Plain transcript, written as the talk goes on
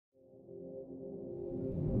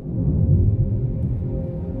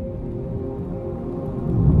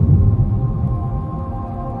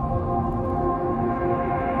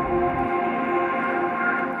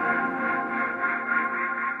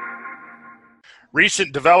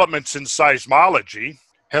Recent developments in seismology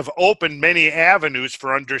have opened many avenues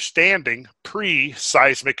for understanding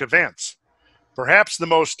pre-seismic events. Perhaps the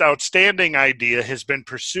most outstanding idea has been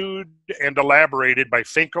pursued and elaborated by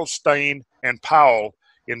Finkelstein and Powell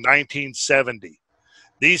in 1970.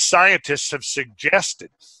 These scientists have suggested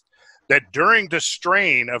that during the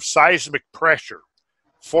strain of seismic pressure,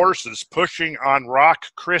 forces pushing on rock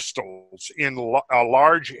crystals in a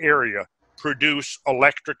large area produce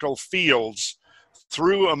electrical fields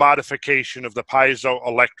through a modification of the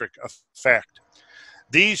piezoelectric effect.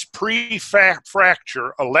 These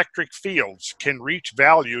pre-fracture electric fields can reach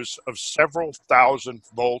values of several thousand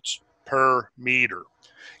volts per meter,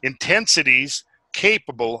 intensities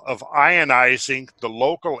capable of ionizing the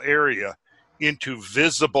local area into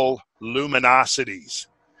visible luminosities.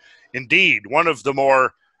 Indeed, one of the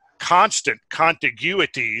more constant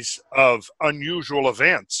contiguities of unusual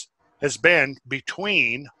events has been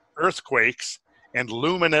between earthquakes and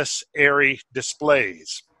luminous airy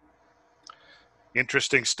displays.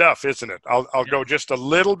 Interesting stuff, isn't it? I'll go just a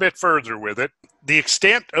little bit further with it. The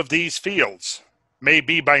extent of these fields may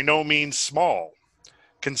be by no means small.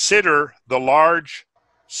 Consider the large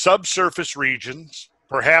subsurface regions,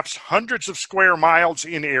 perhaps hundreds of square miles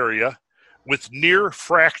in area, with near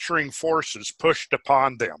fracturing forces pushed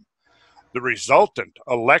upon them. The resultant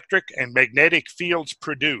electric and magnetic fields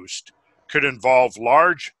produced could involve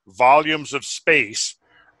large volumes of space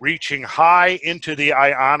reaching high into the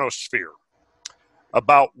ionosphere.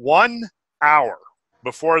 About 1 hour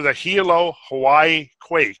before the Hilo, Hawaii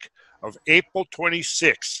quake of April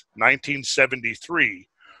 26, 1973,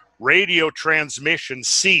 radio transmission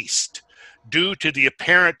ceased due to the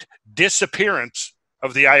apparent disappearance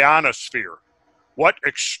of the ionosphere. What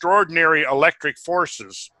extraordinary electric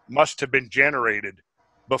forces must have been generated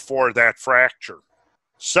before that fracture?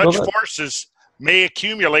 Such forces may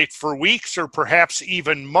accumulate for weeks or perhaps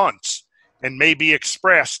even months, and may be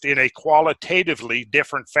expressed in a qualitatively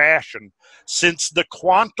different fashion, since the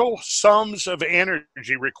quantal sums of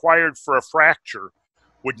energy required for a fracture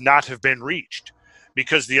would not have been reached,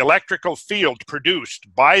 because the electrical field produced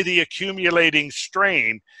by the accumulating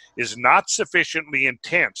strain is not sufficiently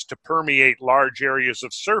intense to permeate large areas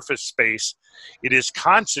of surface space. It is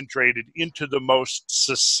concentrated into the most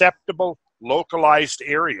susceptible localized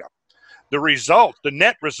area. The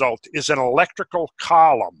net result, is an electrical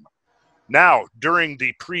column. Now, during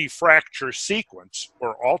the pre-fracture sequence,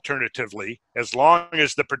 or alternatively, as long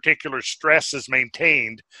as the particular stress is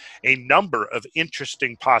maintained, a number of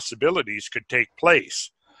interesting possibilities could take place.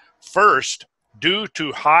 First, due to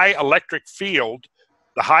the high electric field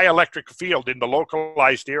in the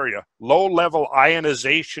localized area, low-level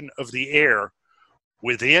ionization of the air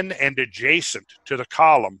within and adjacent to the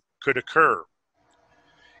column could occur.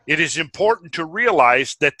 It is important to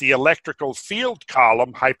realize that the electrical field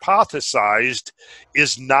column hypothesized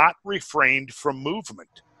is not refrained from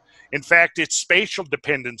movement. In fact, its spatial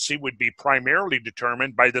dependency would be primarily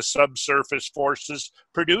determined by the subsurface forces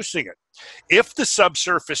producing it. If the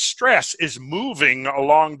subsurface stress is moving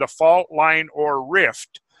along the fault line or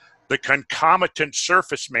rift, the concomitant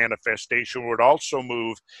surface manifestation would also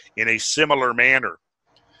move in a similar manner.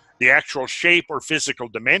 The actual shape or physical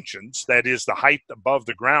dimensions, that is, the height above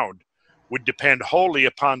the ground, would depend wholly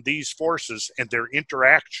upon these forces and their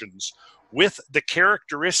interactions with the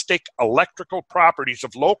characteristic electrical properties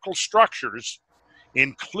of local structures,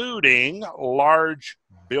 including large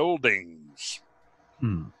buildings.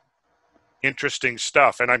 Interesting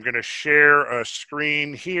stuff. And I'm going to share a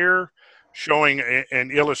screen here showing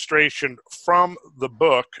an illustration from the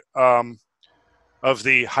book of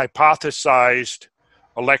the hypothesized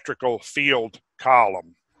electrical field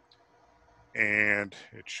column, and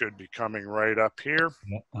it should be coming right up here.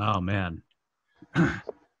 Oh man.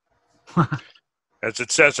 As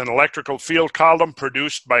it says, an electrical field column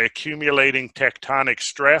produced by accumulating tectonic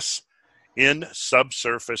stress in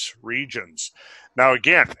subsurface regions. Now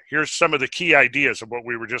again, here's some of the key ideas of what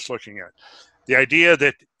we were just looking at. The idea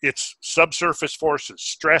that it's subsurface forces,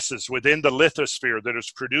 stresses within the lithosphere that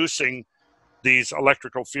is producing these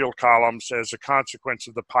electrical field columns as a consequence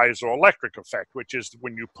of the piezoelectric effect, which is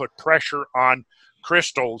when you put pressure on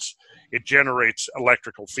crystals, it generates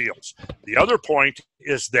electrical fields. The other point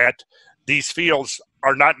is that these fields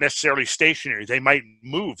are not necessarily stationary. They might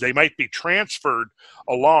move. They might be transferred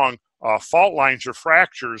along fault lines or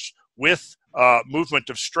fractures with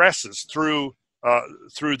movement of stresses through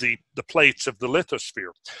the plates of the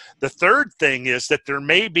lithosphere. The third thing is that there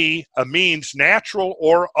may be a means, natural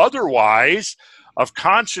or otherwise, of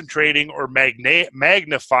concentrating or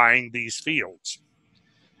magnifying these fields.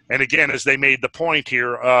 And again, as they made the point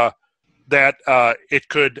here, that it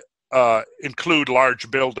could include large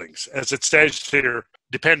buildings. As it says here,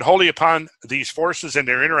 depend wholly upon these forces and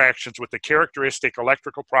their interactions with the characteristic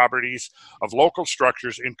electrical properties of local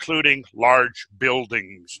structures, including large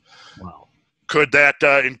buildings. Wow. Could that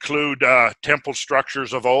include temple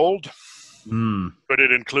structures of old? Could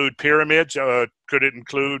it include pyramids? Could it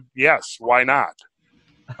include, yes, why not?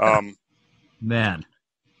 Man.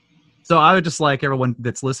 So I would just like everyone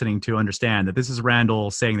that's listening to understand that this is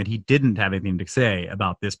Randall saying that he didn't have anything to say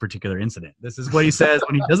about this particular incident. This is what he says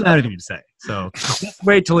when he doesn't have anything to say. So just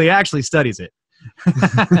wait till he actually studies it.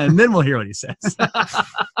 And then we'll hear what he says.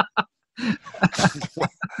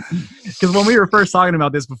 Because when we were first talking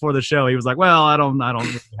about this before the show, he was like, well, I don't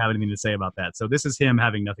really have anything to say about that. So this is him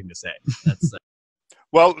having nothing to say. That's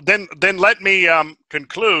Well, then let me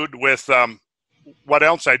conclude with what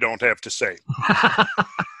else I don't have to say.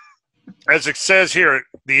 As it says here,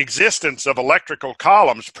 the existence of electrical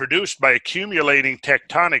columns produced by accumulating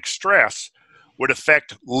tectonic stress would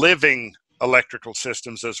affect living electrical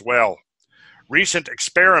systems as well. Recent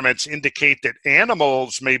experiments indicate that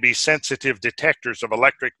animals may be sensitive detectors of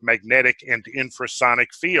electric, magnetic, and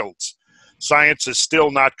infrasonic fields. Science is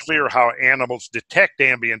still not clear how animals detect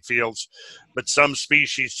ambient fields, but some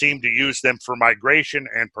species seem to use them for migration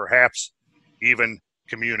and perhaps even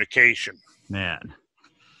communication. Man.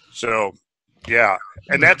 So, yeah,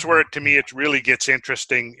 and that's where, to me, it really gets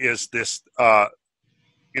interesting is this,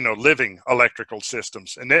 living electrical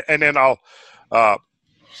systems. And then I'll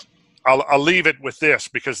leave it with this,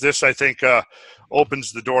 because this, I think,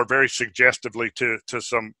 opens the door very suggestively to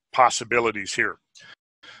some possibilities here.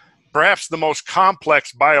 Perhaps the most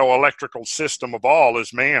complex bioelectrical system of all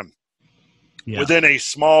is man. Yeah. Within a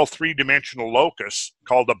small three-dimensional locus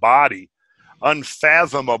called a body,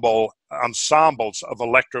 unfathomable ensembles of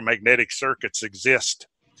electromagnetic circuits exist.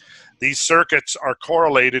 These circuits are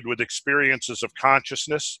correlated with experiences of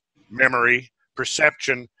consciousness, memory,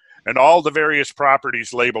 perception, and all the various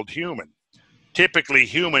properties labeled human. Typically,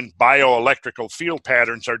 human bioelectrical field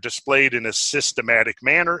patterns are displayed in a systematic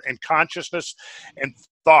manner, and consciousness and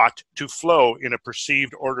thought to flow in a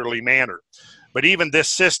perceived orderly manner. But even this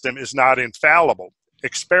system is not infallible.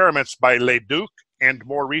 Experiments by Leduc and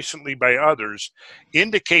more recently by others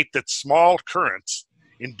indicate that small currents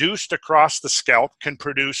induced across the scalp can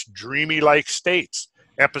produce dreamy-like states,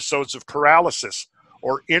 episodes of paralysis,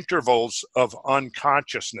 or intervals of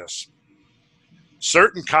unconsciousness.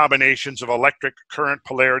 Certain combinations of electric current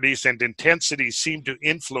polarities and intensities seem to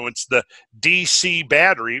influence the DC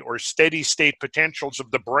battery or steady-state potentials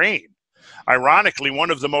of the brain. Ironically,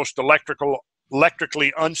 one of the most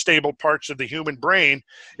electrically unstable parts of the human brain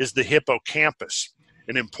is the hippocampus,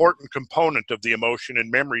 an important component of the emotion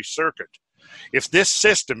and memory circuit. If this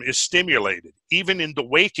system is stimulated, even in the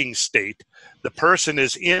waking state, the person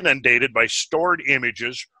is inundated by stored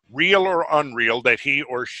images, real or unreal, that he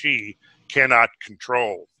or she cannot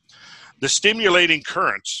control. The stimulating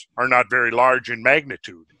currents are not very large in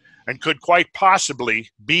magnitude and could quite possibly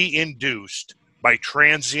be induced by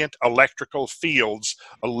transient electrical fields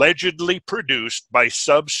allegedly produced by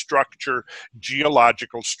substructure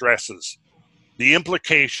geological stresses. The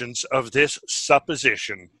implications of this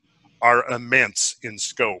supposition are immense in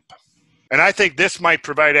scope. And I think this might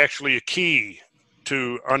provide actually a key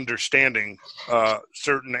to understanding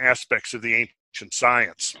certain aspects of the ancient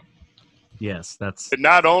science. Yes, that's... But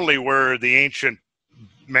not only were the ancient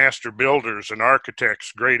master builders and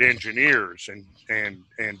architects great engineers and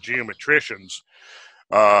geometricians,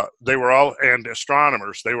 they were all, and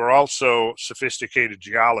astronomers, they were also sophisticated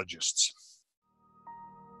geologists.